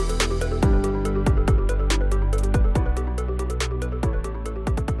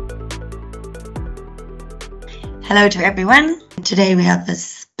Hello to everyone. Today we have a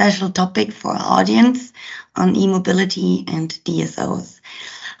special topic for our audience on e-mobility and DSOs.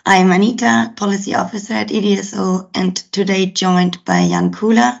 I'm Anita, Policy Officer at EDSO, and today joined by Jan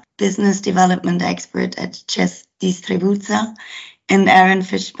Kula, Business Development Expert at ČEZ Distribuce, and Aaron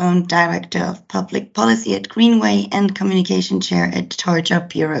Fishbone, Director of Public Policy at Greenway and Communication Chair at Charge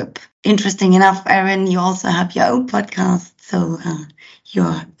Up Europe. Interesting enough, Aaron, you also have your own podcast, so you're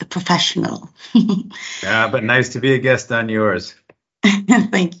a professional. Yeah, but nice to be a guest on yours.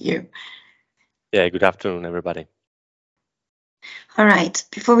 Thank you. Yeah, good afternoon, everybody. All right,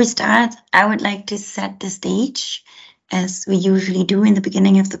 before we start, I would like to set the stage, as we usually do in the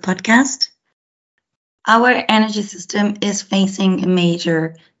beginning of the podcast. Our energy system is facing a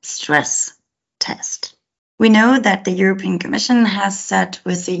major stress test. We know that the European Commission has set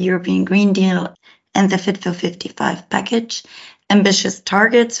with the European Green Deal and the Fit for 55 package ambitious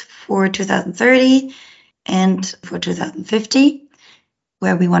targets for 2030 and for 2050,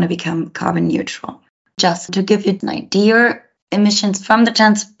 where we want to become carbon neutral. Just to give you an idea, emissions from the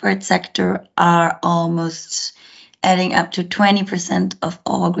transport sector are almost adding up to 20% of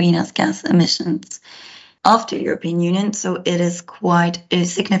all greenhouse gas emissions of the European Union, so it is quite a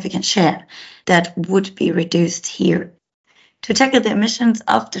significant share that would be reduced here. To tackle the emissions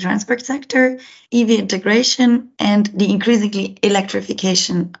of the transport sector, EV integration and the increasingly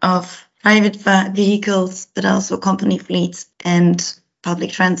electrification of private vehicles, but also company fleets and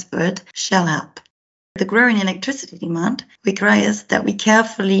public transport shall help. The growing electricity demand requires that we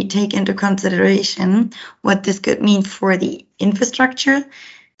carefully take into consideration what this could mean for the infrastructure,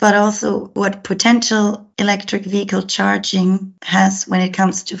 but also what potential electric vehicle charging has when it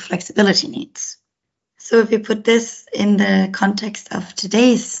comes to flexibility needs. So if we put this in the context of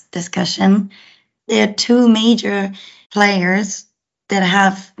today's discussion, there are two major players that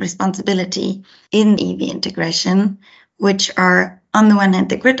have responsibility in EV integration, which are on the one hand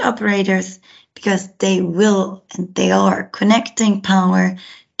the grid operators, because they will and they are connecting power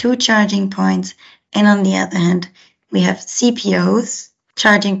to charging points, and on the other hand we have CPOs,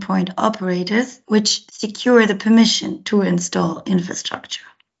 charging point operators, which secure the permission to install infrastructure.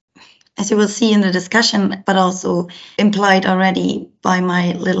 As you will see in the discussion, but also implied already by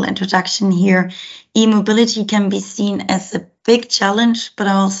my little introduction here, e-mobility can be seen as a big challenge, but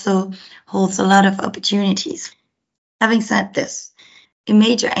also holds a lot of opportunities. Having said this, a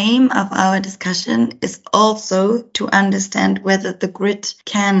major aim of our discussion is also to understand whether the grid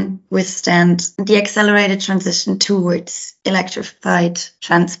can withstand the accelerated transition towards electrified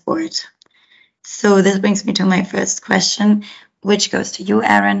transport. So this brings me to my first question, which goes to you,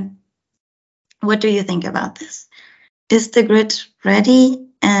 Aaron. What do you think about this? Is the grid ready,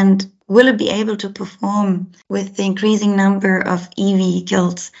 and will it be able to perform with the increasing number of EV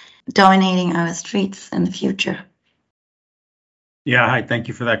vehicles dominating our streets in the future? Yeah, hi, thank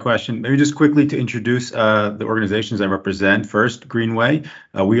you for that question. Maybe just quickly to introduce the organizations I represent. First, Greenway.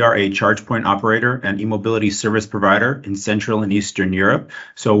 We are a charge point operator and e-mobility service provider in Central and Eastern Europe.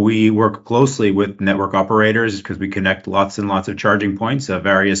 So we work closely with network operators because we connect lots and lots of charging points of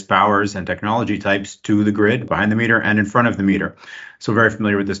various powers and technology types to the grid, behind the meter and in front of the meter. So very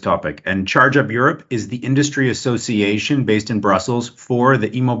familiar with this topic. And Charge Up Europe is the industry association based in Brussels for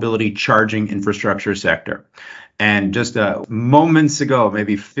the e-mobility charging infrastructure sector. And just moments ago,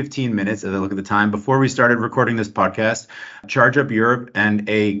 maybe 15 minutes as I look at the time, before we started recording this podcast, Charge Up Europe and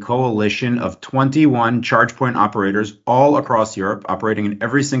a coalition of 21 charge point operators all across Europe, operating in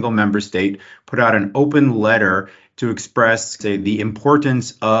every single member state, put out an open letter to express, say, the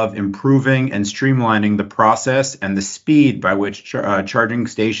importance of improving and streamlining the process and the speed by which charging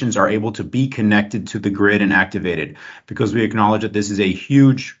stations are able to be connected to the grid and activated, because we acknowledge that this is a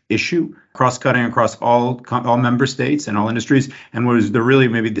huge issue, cross-cutting across all member states and all industries, and was really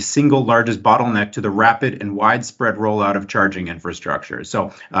maybe the single largest bottleneck to the rapid and widespread rollout of charging infrastructure.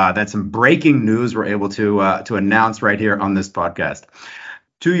 So that's some breaking news we're able to announce right here on this podcast.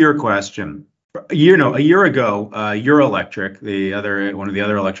 To your question. A year ago, Euroelectric, one of the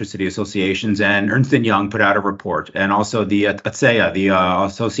other electricity associations, and Ernst & Young put out a report, and also the ACEA, the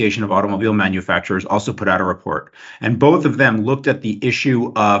Association of Automobile Manufacturers, also put out a report. And both of them looked at the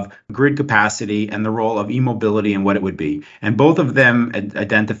issue of grid capacity and the role of e-mobility and what it would be. And both of them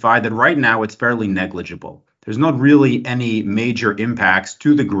identified that right now it's fairly negligible. There's not really any major impacts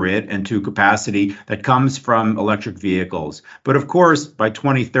to the grid and to capacity that comes from electric vehicles. But of course, by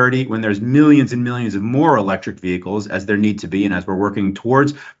 2030, when there's millions and millions of more electric vehicles, as there need to be, and as we're working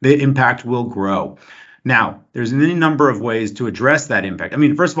towards, the impact will grow. Now, there's any number of ways to address that impact. I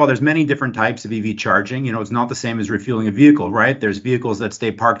mean, first of all, there's many different types of EV charging. It's not the same as refueling a vehicle, right? There's vehicles that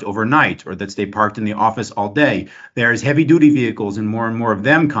stay parked overnight or that stay parked in the office all day. There's heavy duty vehicles and more of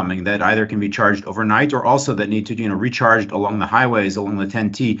them coming that either can be charged overnight or also that need to, recharged along the highways, along the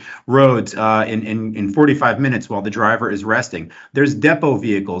 10T roads in 45 minutes while the driver is resting. There's depot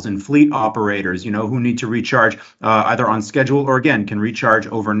vehicles and fleet operators, who need to recharge either on schedule or again, can recharge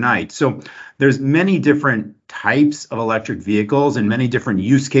overnight. So there's many different types of electric vehicles and many different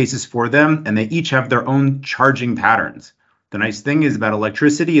use cases for them, and they each have their own charging patterns. The nice thing is about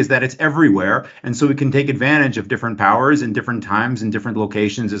electricity is that it's everywhere, and so we can take advantage of different powers in different times and different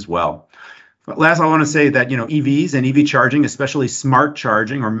locations as well. But last, I want to say that, EVs and EV charging, especially smart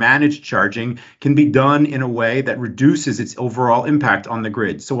charging or managed charging, can be done in a way that reduces its overall impact on the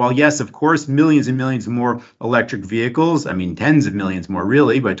grid. So while, yes, of course, millions and millions more electric vehicles, I mean, tens of millions more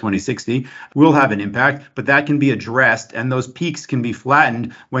really by 2060, will have an impact, but that can be addressed and those peaks can be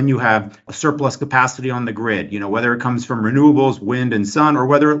flattened when you have a surplus capacity on the grid, whether it comes from renewables, wind and sun, or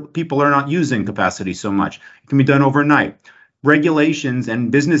whether people are not using capacity so much. It can be done overnight. Regulations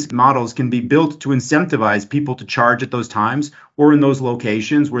and business models can be built to incentivize people to charge at those times or in those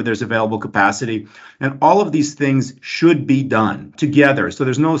locations where there's available capacity. And all of these things should be done together. So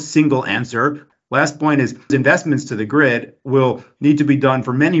there's no single answer. Last point is investments to the grid will need to be done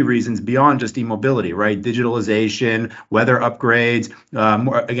for many reasons beyond just e-mobility, right? Digitalization, weather upgrades,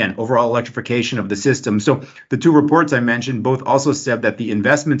 overall electrification of the system. So the two reports I mentioned both also said that the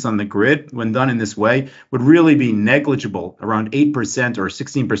investments on the grid, when done in this way, would really be negligible, around 8% or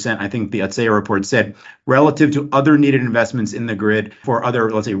 16%, I think the ATSEA report said, relative to other needed investments in the grid for other,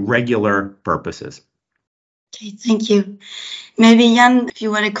 let's say, regular purposes. Okay, thank you. Maybe Jan, if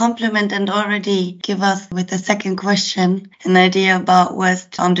you want to compliment and already give us with the second question an idea about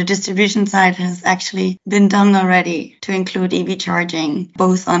what on the distribution side has actually been done already to include EV charging,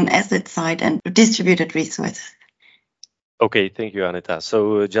 both on asset side and distributed resources. Okay, thank you, Anita.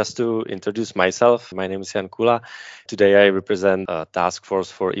 So just to introduce myself, my name is Jan Kula. Today I represent a task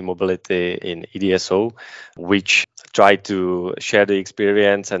force for e-mobility in EDSO, which try to share the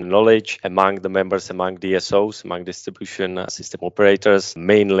experience and knowledge among the members, among DSOs, among distribution system operators,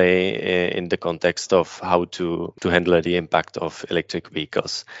 mainly in the context of how to handle the impact of electric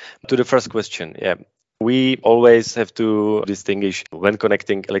vehicles. To the first question, we always have to distinguish when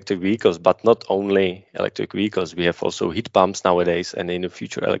connecting electric vehicles, but not only electric vehicles. We have also heat pumps nowadays and in the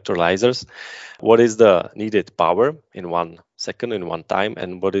future electrolyzers. What is the needed power in 1 second, in one time,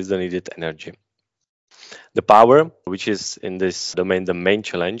 and what is the needed energy? The power, which is in this domain the main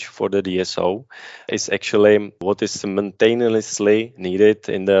challenge for the DSO, is actually what is simultaneously needed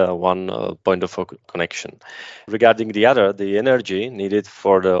in the one point of connection. Regarding the other, the energy needed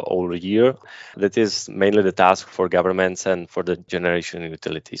for the whole year, that is mainly the task for governments and for the generation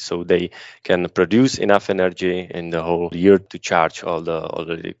utilities. So they can produce enough energy in the whole year to charge all the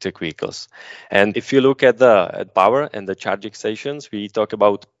electric vehicles. And if you look at the power and the charging stations, we talk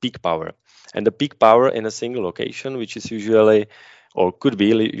about peak power. And the peak power in a single location, which is usually or could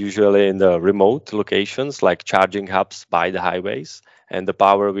be usually in the remote locations like charging hubs by the highways. And the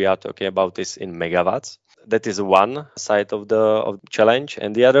power we are talking about is in megawatts. That is one side of the challenge.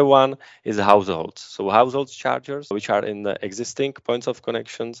 And the other one is households. So household chargers, which are in the existing points of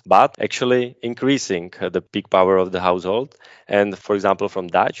connections, but actually increasing the peak power of the household. And for example, from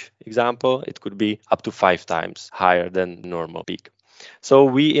Dutch example, it could be up to 5 times higher than normal peak. So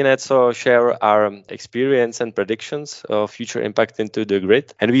we in ETSO share our experience and predictions of future impact into the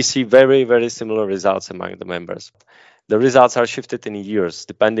grid, and we see very, very similar results among the members. The results are shifted in years,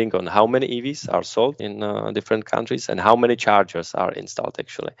 depending on how many EVs are sold in different countries and how many chargers are installed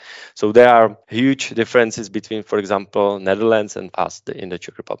actually. So there are huge differences between, for example, Netherlands and us in the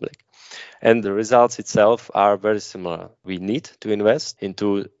Czech Republic. And the results itself are very similar. We need to invest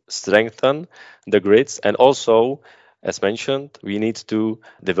into strengthen the grids, and also, as mentioned, we need to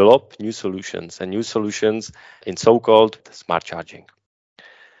develop new solutions in so-called smart charging.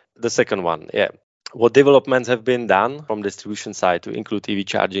 The second one, what developments have been done from distribution side to include EV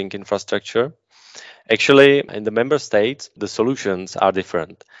charging infrastructure? Actually, in the member states, the solutions are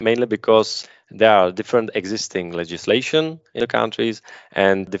different, mainly because there are different existing legislation in the countries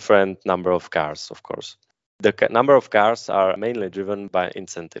and different number of cars, of course. The number of cars are mainly driven by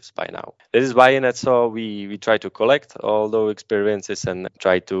incentives by now. This is why in ETSO we try to collect all those experiences and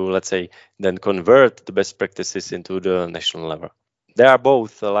try to, let's say, then convert the best practices into the national level. There are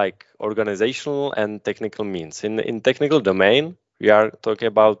both like organizational and technical means. In technical domain, we are talking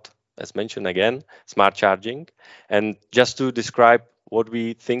about, as mentioned again, smart charging. And just to describe what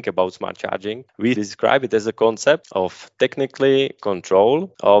we think about smart charging. We describe it as a concept of technically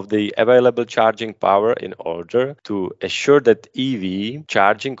control of the available charging power in order to assure that EV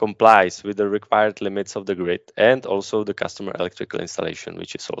charging complies with the required limits of the grid and also the customer electrical installation,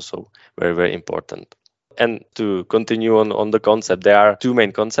 which is also very, very important. And to continue on the concept, there are two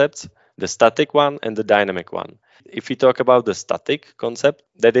main concepts, the static one and the dynamic one. If we talk about the static concept,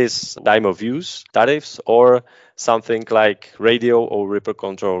 that is time of use tariffs or something like radio or ripple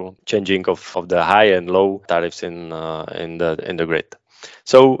control changing of the high and low tariffs in the grid.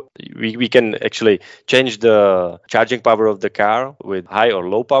 So we can actually change the charging power of the car with high or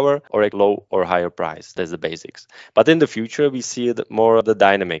low power or a low or higher price. That's the basics. But in the future, we see more of the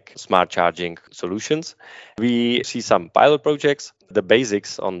dynamic smart charging solutions. We see some pilot projects. The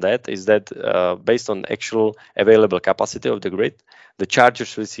basics on that is that based on actual available capacity of the grid, the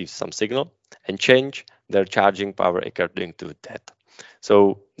chargers receive some signal and change their charging power according to that.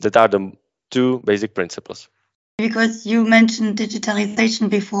 So that are the two basic principles. Because you mentioned digitalization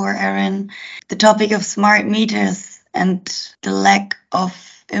before, Aaron, the topic of smart meters and the lack of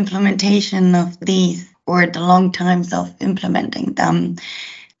implementation of these or the long times of implementing them.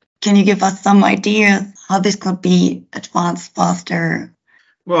 Can you give us some ideas how this could be advanced faster?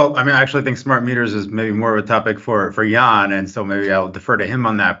 Well, I mean, I actually think smart meters is maybe more of a topic for Jan, and so maybe I'll defer to him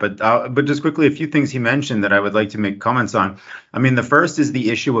on that. But just quickly, a few things he mentioned that I would like to make comments on. I mean, the first is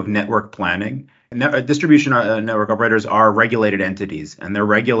the issue of network planning. Distribution network operators are regulated entities, and they're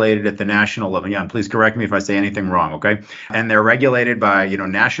regulated at the national level. Jan, please correct me if I say anything wrong, okay? And they're regulated by,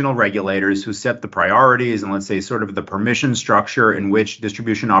 national regulators who set the priorities and let's say sort of the permission structure in which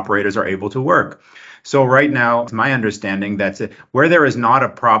distribution operators are able to work. So right now, it's my understanding that where there is not a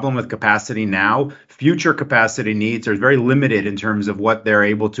problem with capacity now, future capacity needs are very limited in terms of what they're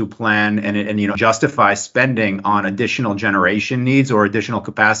able to plan and justify spending on additional generation needs or additional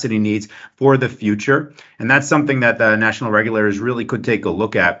capacity needs for the future. And that's something that the national regulators really could take a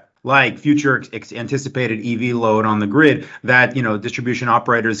look at, like future anticipated EV load on the grid that distribution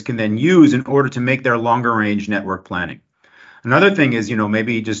operators can then use in order to make their longer range network planning. Another thing is,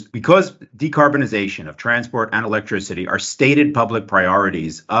 maybe just because decarbonization of transport and electricity are stated public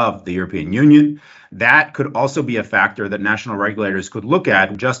priorities of the European Union, that could also be a factor that national regulators could look at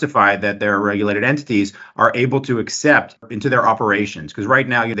and justify that their regulated entities are able to accept into their operations. Because right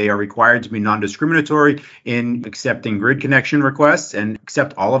now they are required to be non-discriminatory in accepting grid connection requests and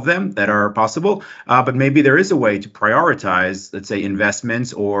accept all of them that are possible. But maybe there is a way to prioritize, let's say,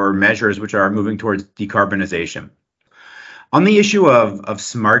 investments or measures which are moving towards decarbonization. On the issue of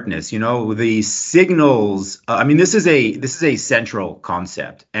smartness, the signals, this is a central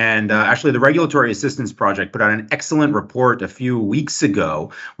concept. And actually, the Regulatory Assistance Project put out an excellent report a few weeks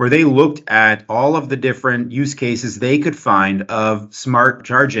ago where they looked at all of the different use cases they could find of smart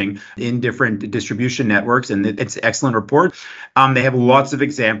charging in different distribution networks. And it's an excellent report. They have lots of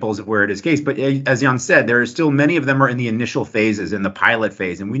examples of where it is case. But as Jan said, there are still many of them are in the initial phases, in the pilot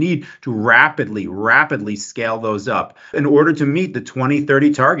phase. And we need to rapidly scale those up in order to meet the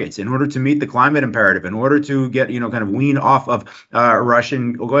 2030 targets, in order to meet the climate imperative, in order to get, kind of wean off of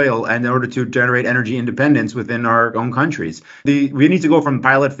Russian oil, and in order to generate energy independence within our own countries. We need to go from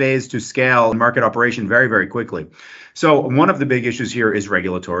pilot phase to scale and market operation very, very quickly. So one of the big issues here is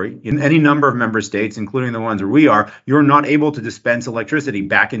regulatory. In any number of member states, including the ones where we are, you're not able to dispense electricity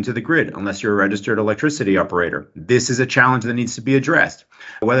back into the grid unless you're a registered electricity operator. This is a challenge that needs to be addressed.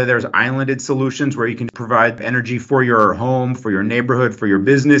 Whether there's islanded solutions where you can provide energy for your home, for your neighborhood, for your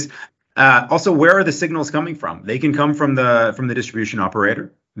business. Also, where are the signals coming from? They can come from the distribution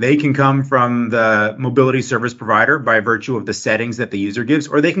operator. They can come from the mobility service provider by virtue of the settings that the user gives,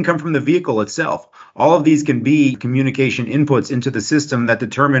 or they can come from the vehicle itself. All of these can be communication inputs into the system that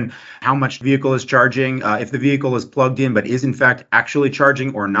determine how much the vehicle is charging, if the vehicle is plugged in but is in fact actually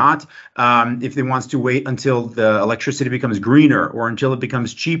charging or not, if it wants to wait until the electricity becomes greener or until it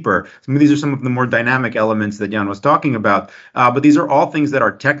becomes cheaper. These are some of the more dynamic elements that Jan was talking about. But these are all things that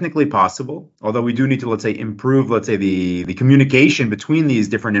are technically possible, although we do need to, let's say, improve, the communication between these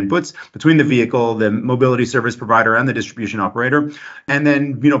different inputs, between the vehicle, the mobility service provider, and the distribution operator. And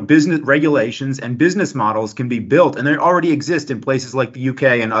then, business regulations and business models can be built, and they already exist in places like the UK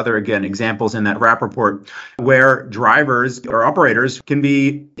and other, again, examples in that RAP report, where drivers or operators can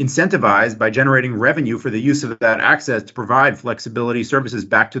be incentivized by generating revenue for the use of that access to provide flexibility services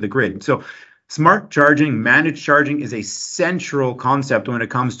back to the grid. So Smart charging, managed charging is a central concept when it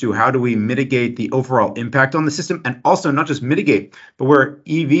comes to how do we mitigate the overall impact on the system, and also not just mitigate, but where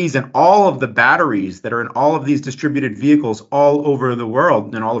EVs and all of the batteries that are in all of these distributed vehicles all over the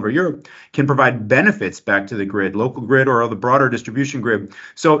world and all over Europe can provide benefits back to the grid, local grid or the broader distribution grid.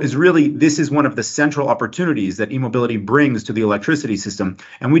 So this is one of the central opportunities that e-mobility brings to the electricity system.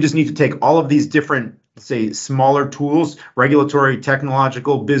 And we just need to take all of these different, say, smaller tools, regulatory,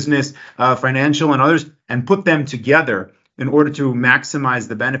 technological, business, financial, and others, and put them together in order to maximize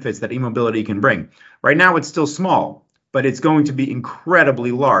the benefits that e-mobility can bring. Right now, it's still small, but it's going to be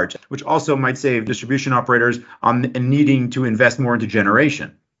incredibly large, which also might save distribution operators on needing to invest more into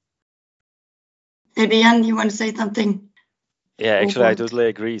generation. Maybe, Jan, you want to say something? Yeah, actually, I totally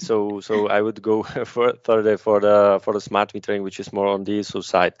agree. So I would go further for the smart metering, which is more on the DSO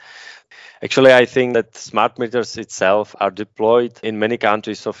side. Actually, I think that smart meters itself are deployed in many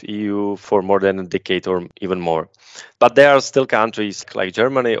countries of EU for more than a decade or even more. But there are still countries like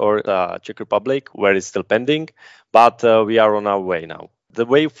Germany or Czech Republic where it's still pending, but we are on our way now. The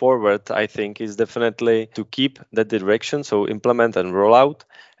way forward, I think, is definitely to keep that direction, so implement and roll out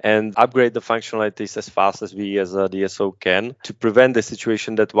and upgrade the functionalities as fast as we as a DSO can to prevent the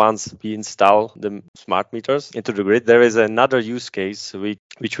situation that once we install the smart meters into the grid, there is another use case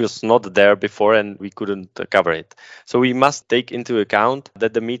which was not there before and we couldn't cover it. So we must take into account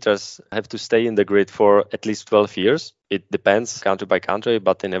that the meters have to stay in the grid for at least 12 years. It depends country by country,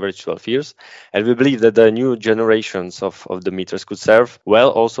 but in average 12 years. And we believe that the new generations of the meters could serve well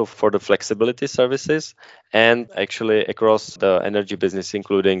also for the flexibility services and actually across the energy business,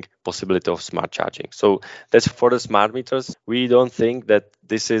 including possibility of smart charging. So that's for the smart meters. We don't think that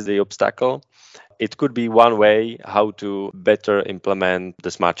this is the obstacle. It could be one way how to better implement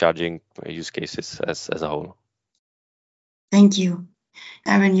the smart charging use cases as a whole. Thank you.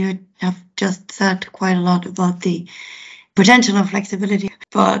 Aaron, you have just said quite a lot about the potential of flexibility,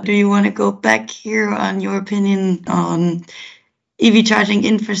 but do you want to go back here on your opinion on EV charging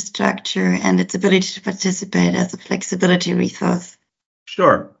infrastructure and its ability to participate as a flexibility resource?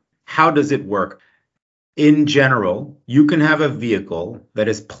 Sure. How does it work? In general, you can have a vehicle that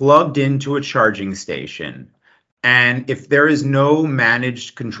is plugged into a charging station. And if there is no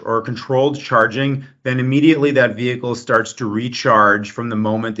managed or controlled charging, then immediately that vehicle starts to recharge from the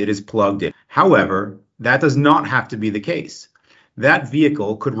moment it is plugged in. However, that does not have to be the case. That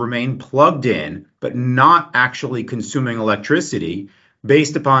vehicle could remain plugged in, but not actually consuming electricity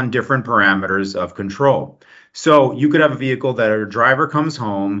based upon different parameters of control. So you could have a vehicle that a driver comes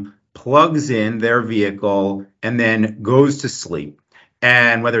home, plugs in their vehicle, and then goes to sleep.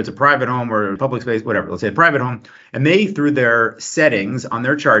 And whether it's a private home or a public space, whatever, let's say a private home, and they, through their settings on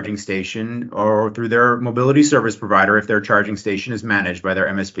their charging station or through their mobility service provider, if their charging station is managed by their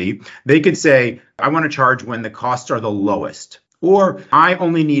MSP, they could say, I want to charge when the costs are the lowest. Or I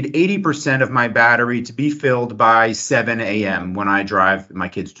only need 80% of my battery to be filled by 7 a.m. when I drive my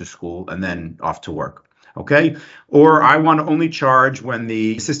kids to school and then off to work. Okay? Or I want to only charge when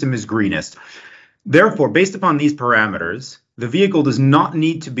the system is greenest. Therefore, based upon these parameters, the vehicle does not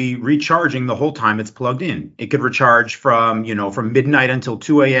need to be recharging the whole time it's plugged in. It could recharge from midnight until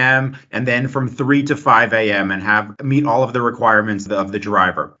 2 a.m. and then from 3 to 5 a.m. and meet all of the requirements of the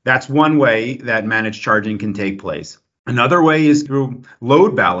driver. That's one way that managed charging can take place. Another way is through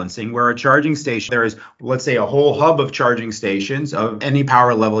load balancing, where a charging station, there is, let's say, a whole hub of charging stations of any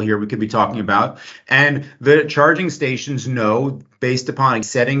power level here we could be talking about. And the charging stations know, based upon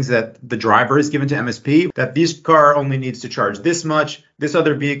settings that the driver is given to MSP, that this car only needs to charge this much. This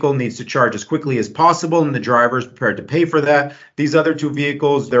other vehicle needs to charge as quickly as possible, and the driver is prepared to pay for that. These other two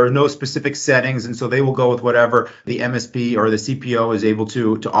vehicles, there are no specific settings, and so they will go with whatever the MSP or the CPO is able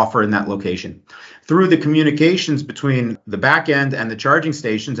to offer in that location. Through the communications between the back end and the charging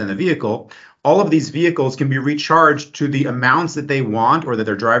stations and the vehicle, all of these vehicles can be recharged to the amounts that they want or that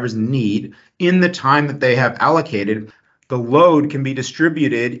their drivers need in the time that they have allocated. The load can be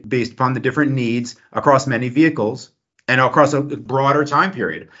distributed based upon the different needs across many vehicles and across a broader time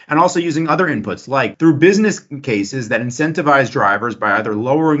period, and also using other inputs like through business cases that incentivize drivers by either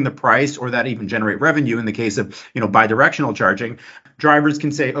lowering the price or that even generate revenue. In the case of bidirectional charging, drivers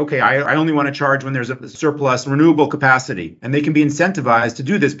can say, okay, I only want to charge when there's a surplus renewable capacity, and they can be incentivized to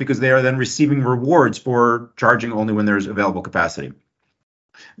do this because they are then receiving rewards for charging only when there's available capacity.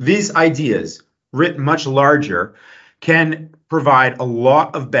 These ideas, writ much larger, can provide a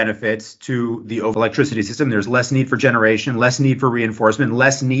lot of benefits to the electricity system. There's less need for generation, less need for reinforcement,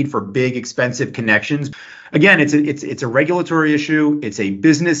 less need for big, expensive connections. Again, it's a regulatory issue. It's a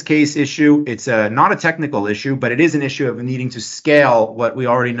business case issue. It's not a technical issue, but it is an issue of needing to scale what we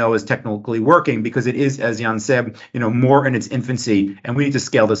already know is technically working, because it is, as Jan said, more in its infancy, and we need to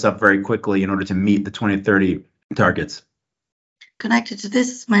scale this up very quickly in order to meet the 2030 targets. Connected to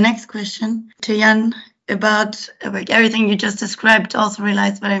this, my next question to Jan about everything you just described also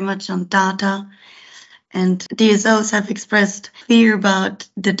relies very much on data. And DSOs have expressed fear about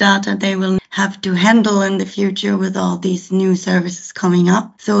the data they will have to handle in the future with all these new services coming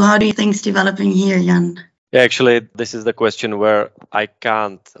up. So how do you think it's developing here, Jan? Yeah, actually, this is the question where I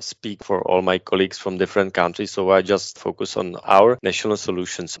can't speak for all my colleagues from different countries, so I just focus on our national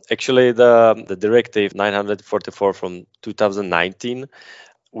solutions. Actually, the Directive 944 from 2019,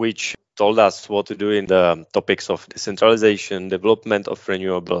 which told us what to do in the topics of decentralization, development of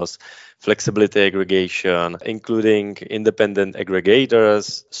renewables, flexibility aggregation, including independent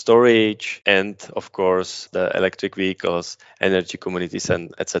aggregators, storage, and of course the electric vehicles, energy communities,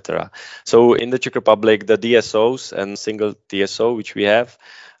 and etc. So in the Czech Republic, the DSOs and single DSO which we have,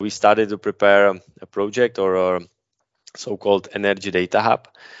 we started to prepare a project or a so-called energy data hub,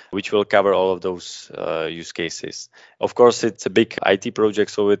 which will cover all of those use cases. Of course, it's a big IT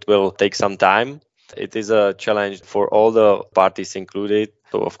project, so it will take some time. It is a challenge for all the parties included.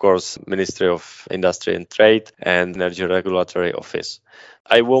 So, of course, Ministry of Industry and Trade and Energy Regulatory Office.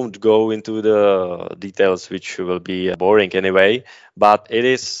 I won't go into the details, which will be boring anyway, but it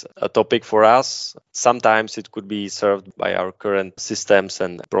is a topic for us. Sometimes it could be served by our current systems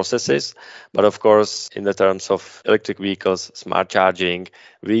and processes, but of course, in the terms of electric vehicles, smart charging,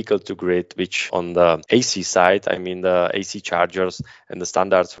 vehicle to grid, which on the AC side, I mean the AC chargers and the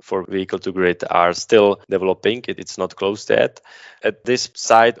standards for vehicle to grid are still developing. It's not closed yet. At this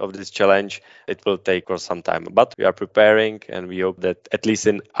side of this challenge, it will take for some time, but we are preparing, and we hope that at least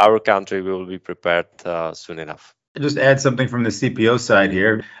in our country, we will be prepared soon enough. Just add something from the CPO side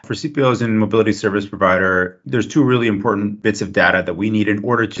here. For CPOs and mobility service provider, there's two really important bits of data that we need in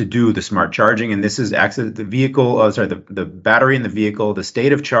order to do the smart charging. And this is access to the vehicle, the battery in the vehicle, the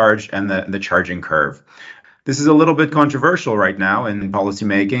state of charge, and the charging curve. This is a little bit controversial right now in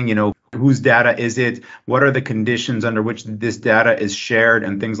policymaking. Whose data is it? What are the conditions under which this data is shared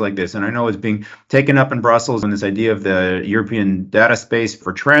and things like this? And I know it's being taken up in Brussels on this idea of the European data space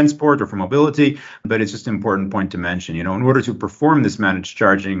for transport or for mobility, but it's just an important point to mention. In order to perform this managed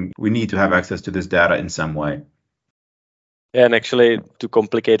charging, we need to have access to this data in some way. And actually, to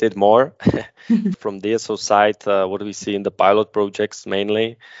complicate it more, from DSO side, what we see in the pilot projects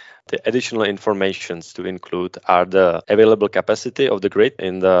mainly, the additional informations to include are the available capacity of the grid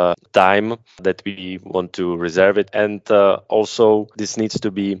in the time that we want to reserve it. And also this needs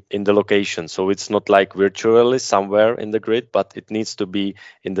to be in the location. So it's not like virtually somewhere in the grid, but it needs to be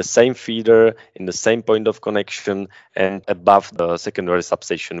in the same feeder, in the same point of connection, and above the secondary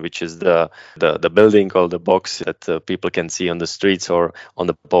substation, which is the building or the box that people can see on the streets or on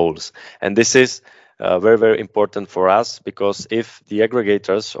the poles. And this is very, very important for us, because if the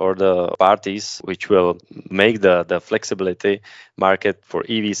aggregators or the parties which will make the flexibility market for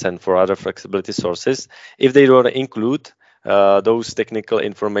EVs and for other flexibility sources, if they don't include those technical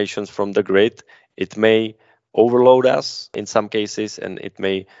informations from the grid, it may overload us in some cases, and it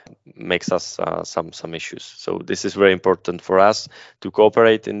may makes us some issues. So this is very important for us to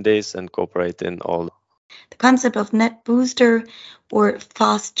cooperate in this and cooperate in all. The concept of net booster or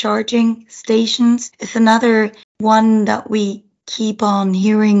fast charging stations is another one that we keep on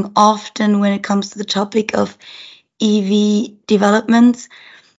hearing often when it comes to the topic of EV developments.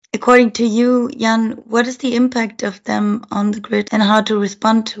 According to you, Jan, what is the impact of them on the grid and how to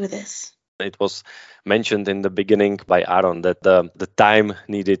respond to this? It was mentioned in the beginning by Aaron that the time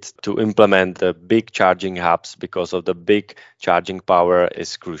needed to implement the big charging hubs because of the big charging power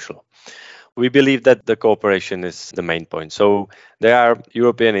is crucial. We believe that the cooperation is the main point. So there are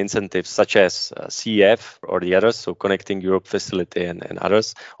European incentives such as CEF or the others, so Connecting Europe Facility and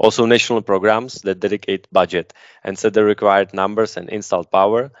others. Also national programs that dedicate budget and set the required numbers and installed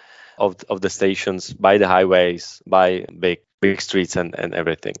power of the stations by the highways, by big streets and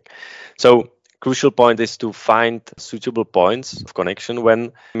everything. So crucial point is to find suitable points of connection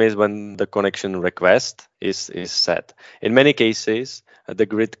when the connection request is set. In many cases, the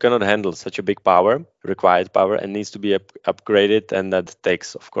grid cannot handle such a big required power, and needs to be upgraded, and that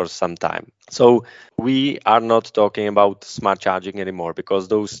takes, of course, some time. So we are not talking about smart charging anymore, because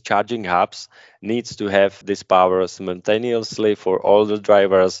those charging hubs needs to have this power simultaneously for all the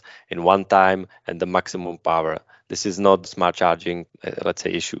drivers in one time and the maximum power. this is not smart charging, let's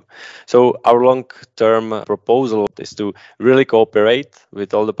say, issue. So our long-term proposal is to really cooperate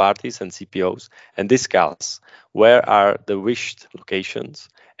with all the parties and CPOs and discuss where are the wished locations.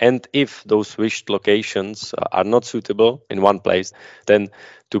 And if those wished locations are not suitable in one place, then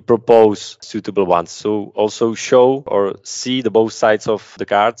to propose suitable ones. So also show or see the both sides of the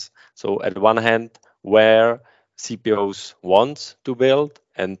cards. So at one hand, where CPOs want to build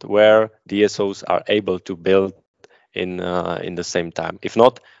and where DSOs are able to build in the same time. If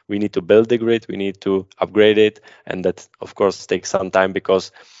not, we need to build the grid, we need to upgrade it, and that of course takes some time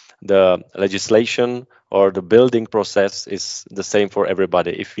because the legislation or the building process is the same for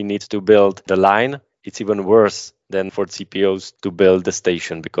everybody. If we need to build the line, it's even worse than for CPOs to build the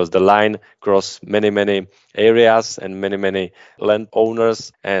station because the line crosses many areas and many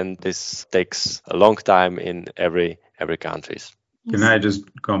landowners, and this takes a long time in every countries. Can I just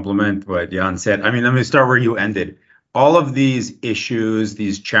compliment what Jan said? I mean, let me start where you ended. All of these issues,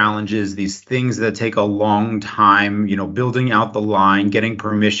 these challenges, these things that take a long time, building out the line, getting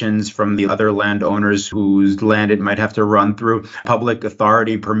permissions from the other landowners whose land it might have to run through, public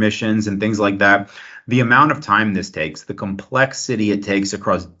authority permissions and things like that. The amount of time this takes, the complexity it takes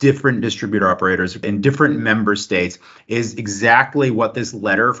across different distributor operators in different member states is exactly what this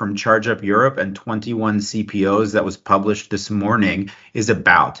letter from Charge Up Europe and 21 CPOs that was published this morning is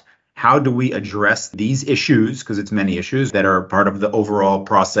about. How do we address these issues, because it's many issues that are part of the overall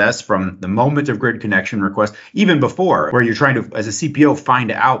process from the moment of grid connection request, even before, where you're trying to, as a CPO,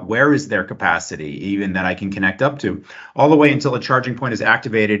 find out where is their capacity, even that I can connect up to, all the way until a charging point is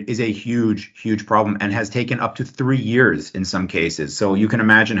activated is a huge problem and has taken up to 3 years in some cases. So you can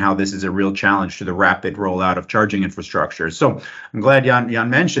imagine how this is a real challenge to the rapid rollout of charging infrastructure. So I'm glad Jan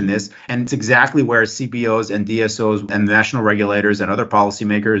mentioned this, and it's exactly where CPOs and DSOs and national regulators and other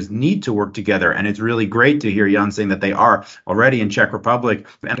policymakers need to work together. And it's really great to hear Jan saying that they are already in Czech Republic.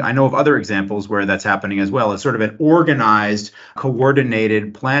 And I know of other examples where that's happening as well. It's sort of an organized,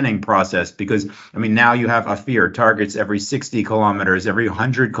 coordinated planning process because, now you have AFIR targets every 60 kilometers, every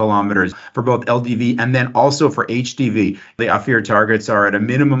 100 kilometers for both LDV and then also for HDV. The AFIR targets are at a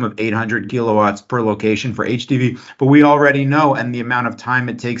minimum of 800 kilowatts per location for HDV, but we already know, and the amount of time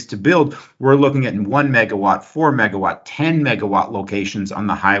it takes to build, we're looking at 1 megawatt, 4 megawatt, 10 megawatt locations on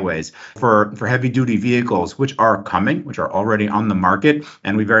the highways for heavy duty vehicles, which are coming, which are already on the market.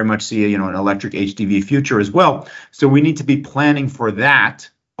 And we very much see, an electric HDV future as well. So we need to be planning for that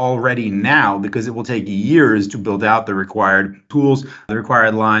already now because it will take years to build out the required tools, the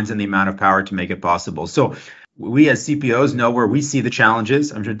required lines, and the amount of power to make it possible. So we as CPOs know where we see the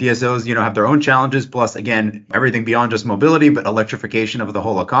challenges. I'm sure DSOs, have their own challenges, plus, again, everything beyond just mobility, but electrification of the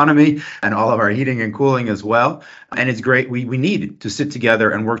whole economy and all of our heating and cooling as well. And it's great. We need to sit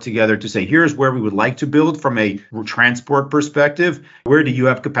together and work together to say, here's where we would like to build from a transport perspective. Where do you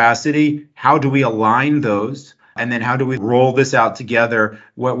have capacity? How do we align those? And then how do we roll this out together,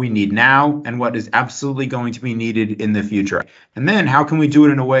 what we need now and what is absolutely going to be needed in the future? And then how can we do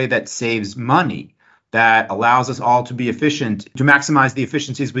it in a way that saves money, that allows us all to be efficient, to maximize the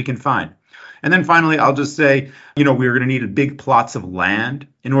efficiencies we can find? And then finally, I'll just say, we're going to need big plots of land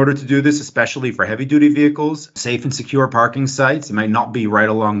in order to do this, especially for heavy duty vehicles, safe and secure parking sites. It might not be right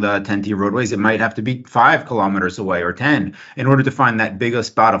along the 10T roadways. It might have to be 5 kilometers away or 10 in order to find that bigger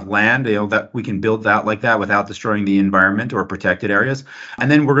spot of land, that we can build out like that without destroying the environment or protected areas.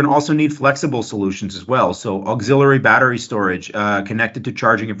 And then we're going to also need flexible solutions as well. So auxiliary battery storage connected to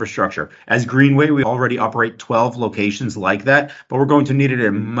charging infrastructure. As Greenway, we already operate 12 locations like that, but we're going to need it at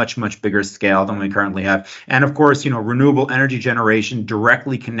a much bigger scale than we currently have. And of course, renewable energy generation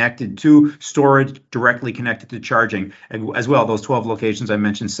directly connected to storage, directly connected to charging as well. Those 12 locations I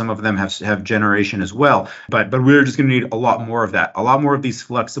mentioned, some of them have generation as well. But we're just going to need a lot more of that, a lot more of these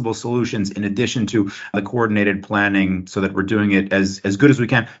flexible solutions in addition to the coordinated planning so that we're doing it as good as we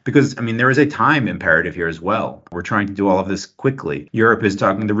can. Because, there is a time imperative here as well. We're trying to do all of this quickly. Europe is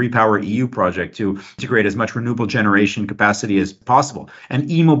talking the Repower EU project to integrate as much renewable generation capacity as possible. And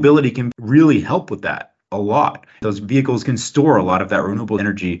e-mobility can really help with that a lot. Those vehicles can store a lot of that renewable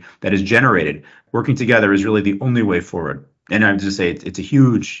energy that is generated. Working together is really the only way forward. And I would just say it's a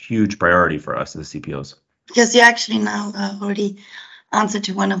huge priority for us as CPOs. Because you actually now already answered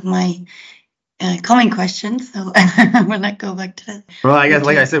to one of my coming questions, so I will not go back to that. Well, I guess,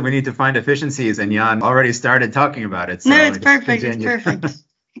 like I said, we need to find efficiencies, and Jan already started talking about it. So no, it's perfect. It's perfect.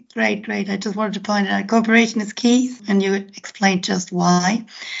 Great. I just wanted to point out cooperation is key, and you explained just why.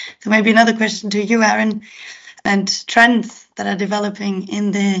 So maybe another question to you, Aaron, and trends that are developing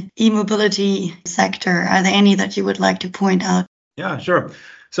in the e-mobility sector. Are there any that you would like to point out? Yeah, sure.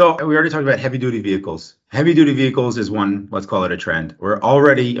 So we already talked about heavy duty vehicles. Heavy duty vehicles is one, let's call it a trend. We're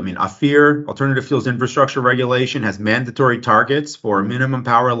already, AFIR, Alternative Fuels Infrastructure Regulation, has mandatory targets for minimum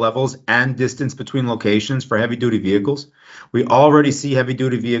power levels and distance between locations for heavy duty vehicles. We already see heavy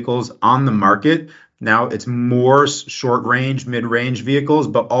duty vehicles on the market. Now it's more short range, mid range vehicles,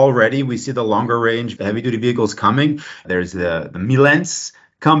 but already we see the longer range heavy duty vehicles coming. There's the Milence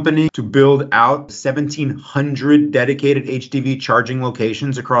company to build out 1,700 dedicated HDV charging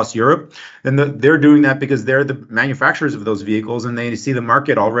locations across Europe. And they're doing that because they're the manufacturers of those vehicles and they see the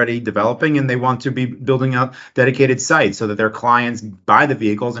market already developing and they want to be building out dedicated sites so that their clients buy the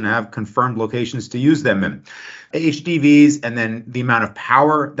vehicles and have confirmed locations to use them in. HDVs and then the amount of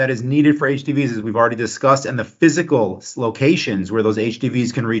power that is needed for HDVs, as we've already discussed, and the physical locations where those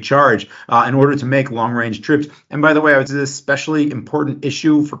HDVs can recharge in order to make long-range trips. And by the way, it's an especially important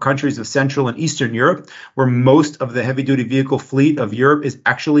issue for countries of Central and Eastern Europe, where most of the heavy-duty vehicle fleet of Europe is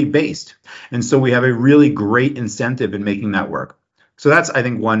actually based. And so we have a really great incentive in making that work. So that's, I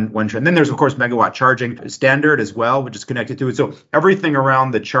think, one trend. Then there's, of course, megawatt charging standard as well, which is connected to it. So everything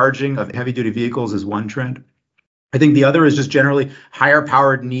around the charging of heavy-duty vehicles is one trend. I think the other is just generally higher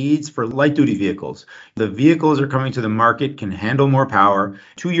powered needs for light duty vehicles. The vehicles are coming to the market, can handle more power.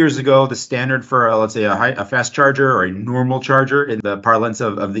 2 years ago, the standard for, let's say, a fast charger or a normal charger in the parlance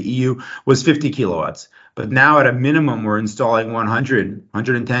of the EU was 50 kilowatts. But now at a minimum, we're installing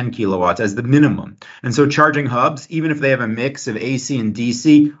 110 kilowatts as the minimum. And so charging hubs, even if they have a mix of AC and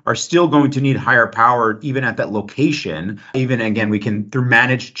DC, are still going to need higher power even at that location. Even again, we can, through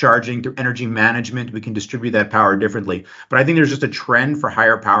managed charging, through energy management, we can distribute that power differently. But I think there's just a trend for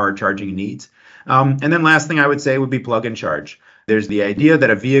higher power charging needs. And then last thing I would say would be plug and charge. There's the idea that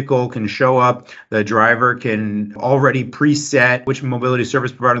a vehicle can show up, the driver can already preset which mobility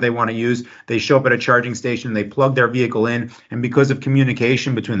service provider they want to use. They show up at a charging station, they plug their vehicle in, and because of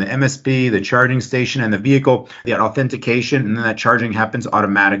communication between the MSP, the charging station, and the vehicle, the authentication, and then that charging happens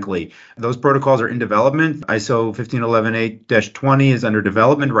automatically. Those protocols are in development. ISO 15118-20 is under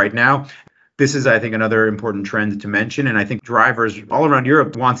development right now. This is, I think, another important trend to mention. And I think drivers all around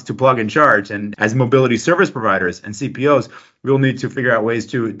Europe want to plug and charge. And as mobility service providers and CPOs, we'll need to figure out ways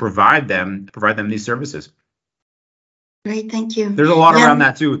to provide them these services. Great, thank you. There's a lot around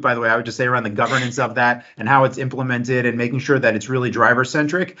that too, by the way. I would just say around the governance of that and how it's implemented and making sure that it's really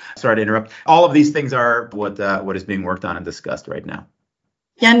driver-centric. Sorry to interrupt. All of these things are what is being worked on and discussed right now.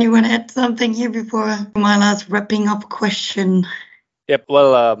 Jan, you want to add something here before my last wrapping up question? Yep.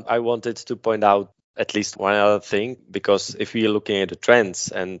 Well, I wanted to point out at least one other thing, because if we are looking at the trends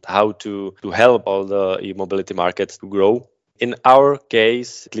and how to help all the e-mobility markets to grow, in our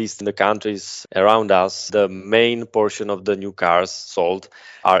case, at least in the countries around us, the main portion of the new cars sold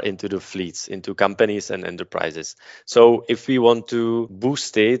are into the fleets, into companies and enterprises. So if we want to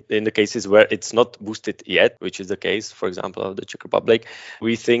boost it in the cases where it's not boosted yet, which is the case, for example, of the Czech Republic,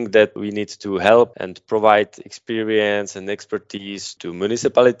 we think that we need to help and provide experience and expertise to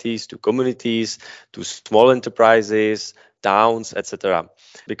municipalities, to communities, to small enterprises, towns, etc.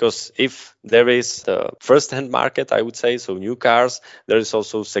 Because if there is the first-hand market, I would say, so new cars, there is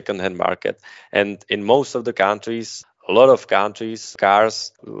also second-hand market. And in most of the countries, a lot of countries,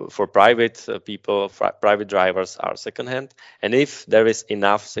 cars for private people, private drivers are second-hand. And if there is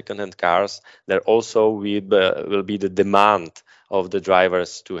enough second-hand cars, there also will be the demand of the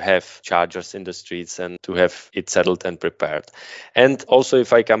drivers to have chargers in the streets and to have it settled and prepared. And also,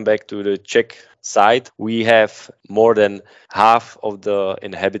 if I come back to the Czech side, we have more than half of the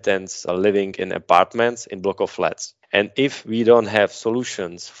inhabitants living in apartments in block of flats. And if we don't have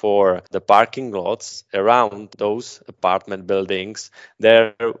solutions for the parking lots around those apartment buildings,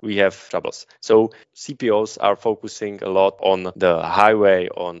 there we have troubles. So CPOs are focusing a lot on the highway,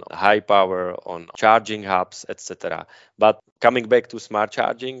 on high power, on charging hubs, etc. But coming back to smart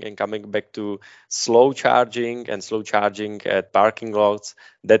charging and coming back to slow charging at parking lots,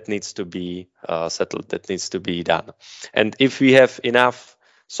 that needs to be settled, that needs to be done. And if we have enough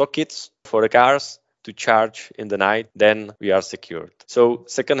sockets for the cars to charge in the night, then we are secured. So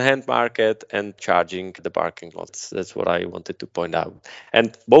second-hand market and charging the parking lots. That's what I wanted to point out.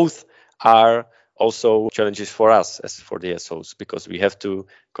 And both are also challenges for us as for the DSOs, because we have to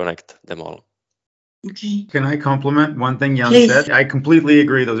connect them all. Okay. Can I compliment one thing Jan Please. said? I completely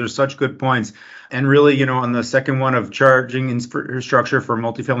agree. Those are such good points. And really, on the second one of charging infrastructure for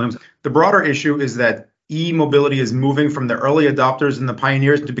multifamily homes, the broader issue is that e-mobility is moving from the early adopters and the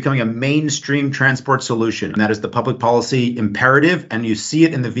pioneers to becoming a mainstream transport solution. And that is the public policy imperative. And you see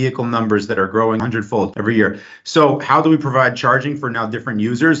it in the vehicle numbers that are growing 100-fold every year. So how do we provide charging for now different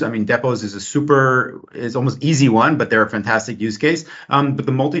users? I mean, depots is almost easy one, but they're a fantastic use case. But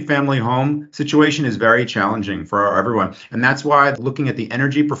the multifamily home situation is very challenging for everyone. And that's why looking at the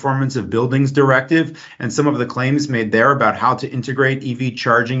Energy Performance of Buildings Directive and some of the claims made there about how to integrate EV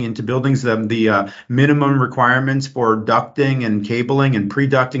charging into buildings, the minimum requirements for ducting and cabling and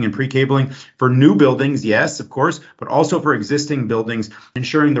pre-ducting and pre-cabling for new buildings, yes, of course, but also for existing buildings,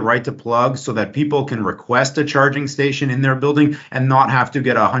 ensuring the right to plug so that people can request a charging station in their building and not have to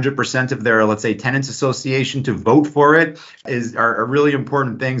get 100% of their, let's say, tenants association to vote for it are really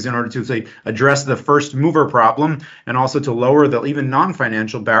important things in order to, say, address the first mover problem and also to lower the even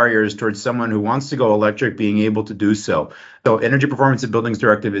non-financial barriers towards someone who wants to go electric being able to do so. So Energy Performance of Buildings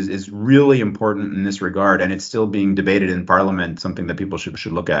Directive is really important in this regard, and it's still being debated in Parliament, something that people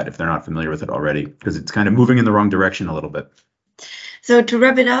should look at if they're not familiar with it already, because it's kind of moving in the wrong direction a little bit. So to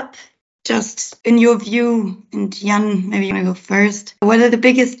wrap it up, just in your view, and Jan, maybe you want to go first, what are the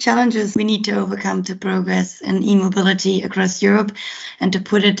biggest challenges we need to overcome to progress in e-mobility across Europe? And to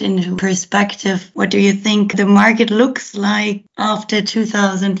put it into perspective, what do you think the market looks like after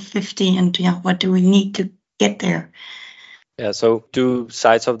 2050, and what do we need to get there? Yeah, so two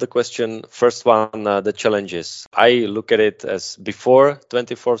sides of the question. First one, the challenges. I look at it as before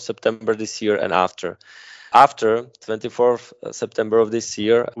 24th September this year and after. After 24th September of this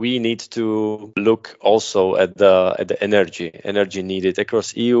year, we need to look also at the energy needed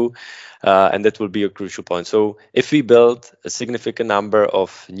across EU, and that will be a crucial point. So if we build a significant number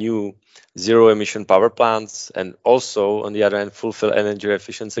of new zero-emission power plants and also, on the other hand, fulfill energy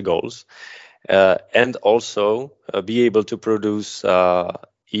efficiency goals, and also be able to produce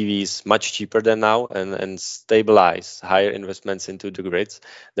EVs much cheaper than now and stabilize higher investments into the grids,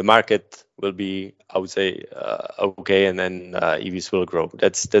 the market will be, I would say, okay, and then EVs will grow.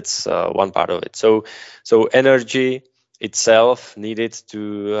 That's one part of it. So energy itself needed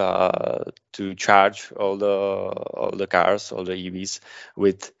to charge all the cars, all the EVs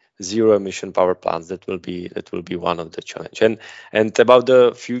with zero emission power plants. That will be one of the challenge. And about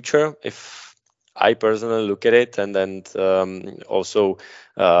the future, if I personally look at it, and then also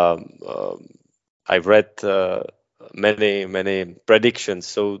I've read many predictions.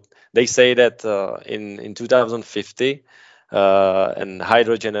 So they say that in 2050, and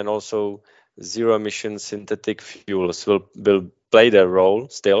hydrogen and also zero emission synthetic fuels will play their role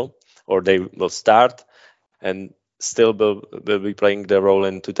still, or they will start and still will be playing their role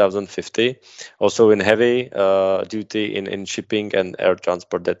in 2050. Also in heavy duty in shipping and air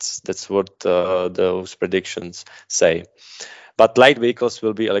transport. That's what those predictions say. But light vehicles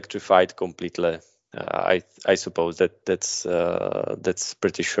will be electrified completely. I suppose that's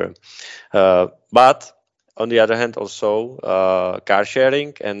pretty sure. But on the other hand, also car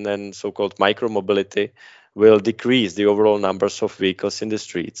sharing and then so-called micro mobility will decrease the overall numbers of vehicles in the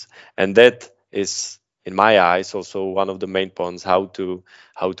streets, and that is, in my eyes, also one of the main points how to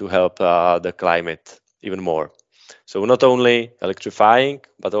help the climate even more. So not only electrifying,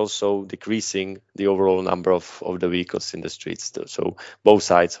 but also decreasing the overall number of the vehicles in the streets. So both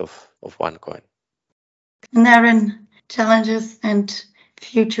sides of one coin. And Aaron, challenges and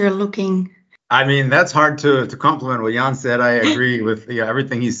future looking. I mean, that's hard to compliment what Jan said. I agree with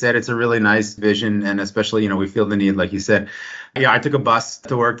everything he said. It's a really nice vision. And especially, we feel the need, like you said. Yeah, I took a bus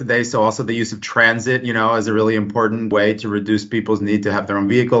to work today. So also the use of transit, is a really important way to reduce people's need to have their own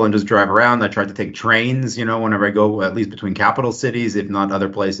vehicle and just drive around. I try to take trains, whenever I go, at least between capital cities, if not other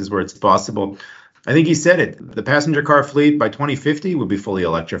places where it's possible. I think he said it. The passenger car fleet by 2050 will be fully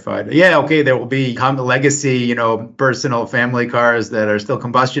electrified. Yeah, okay, there will be legacy, personal family cars that are still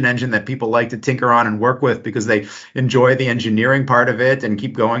combustion engine that people like to tinker on and work with because they enjoy the engineering part of it and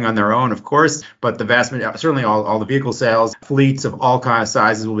keep going on their own, of course. But the vast majority, certainly all the vehicle sales, fleets of all kinds of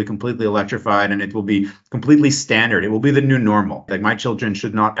sizes will be completely electrified, and it will be completely standard. It will be the new normal. Like, my children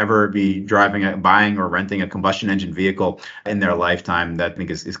should not ever be buying or renting a combustion engine vehicle in their lifetime. That I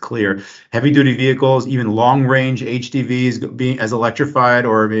think is clear. Heavy duty vehicles, even long range HDVs being as electrified,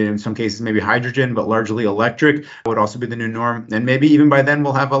 or in some cases maybe hydrogen, but largely electric, would also be the new norm. And maybe even by then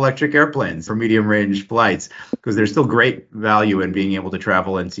we'll have electric airplanes for medium range flights, because there's still great value in being able to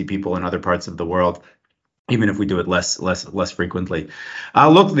travel and see people in other parts of the world. even if we do it less frequently.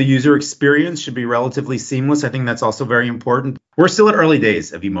 Look, the user experience should be relatively seamless. I think that's also very important. We're still at early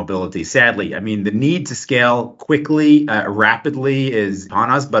days of e-mobility, sadly. I mean, the need to scale quickly, rapidly is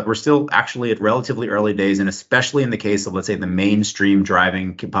on us, but we're still actually at relatively early days, and especially in the case of, let's say, the mainstream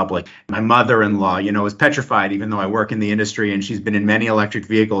driving public. My mother-in-law, is petrified, even though I work in the industry and she's been in many electric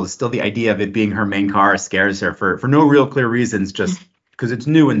vehicles. Still, the idea of it being her main car scares her for no real clear reasons, just because it's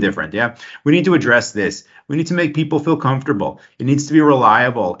new and different. Yeah, we need to address this. We need to make people feel comfortable. It needs to be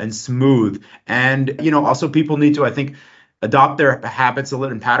reliable and smooth. And, also people need to, I think, adopt their habits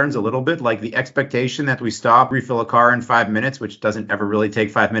and patterns a little bit, like the expectation that we stop, refill a car in 5 minutes, which doesn't ever really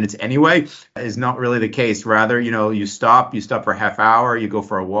take 5 minutes anyway, is not really the case. Rather, you stop for a half hour, you go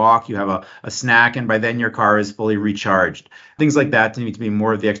for a walk, you have a snack, and by then your car is fully recharged. Things like that need to be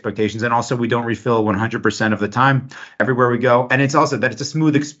more of the expectations. And also, we don't refill 100% of the time everywhere we go. And it's also that it's a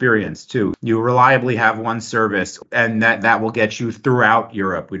smooth experience too. You reliably have one service, and that will get you throughout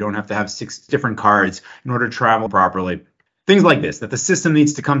Europe. We don't have to have 6 different cards in order to travel properly. Things like this, that the system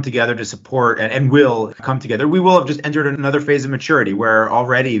needs to come together to support and will come together. We will have just entered another phase of maturity where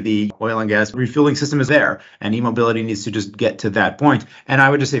already the oil and gas refueling system is there, and e-mobility needs to just get to that point. And I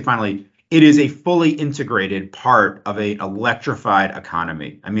would just say, finally, it is a fully integrated part of an electrified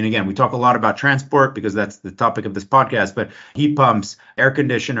economy. I mean, again, we talk a lot about transport because that's the topic of this podcast, but heat pumps, air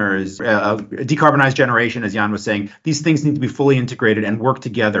conditioners, decarbonized generation, as Jan was saying, these things need to be fully integrated and work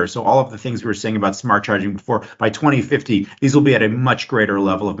together. So all of the things we were saying about smart charging before, by 2050, these will be at a much greater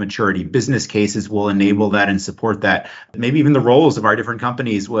level of maturity. Business cases will enable that and support that. Maybe even the roles of our different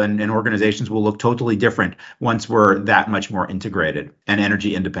companies and organizations will look totally different once we're that much more integrated and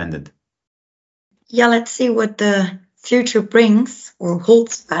energy independent. Yeah, let's see what the future brings or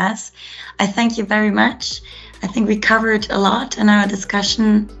holds for us. I thank you very much. I think we covered a lot in our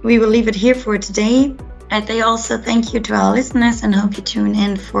discussion. We will leave it here for today. I also thank you to our listeners and hope you tune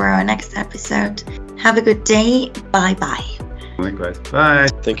in for our next episode. Have a good day. Bye-bye. Likewise. Bye.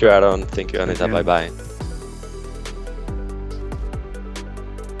 Thank you, Aaron. Thank you, Anita. Bye-bye.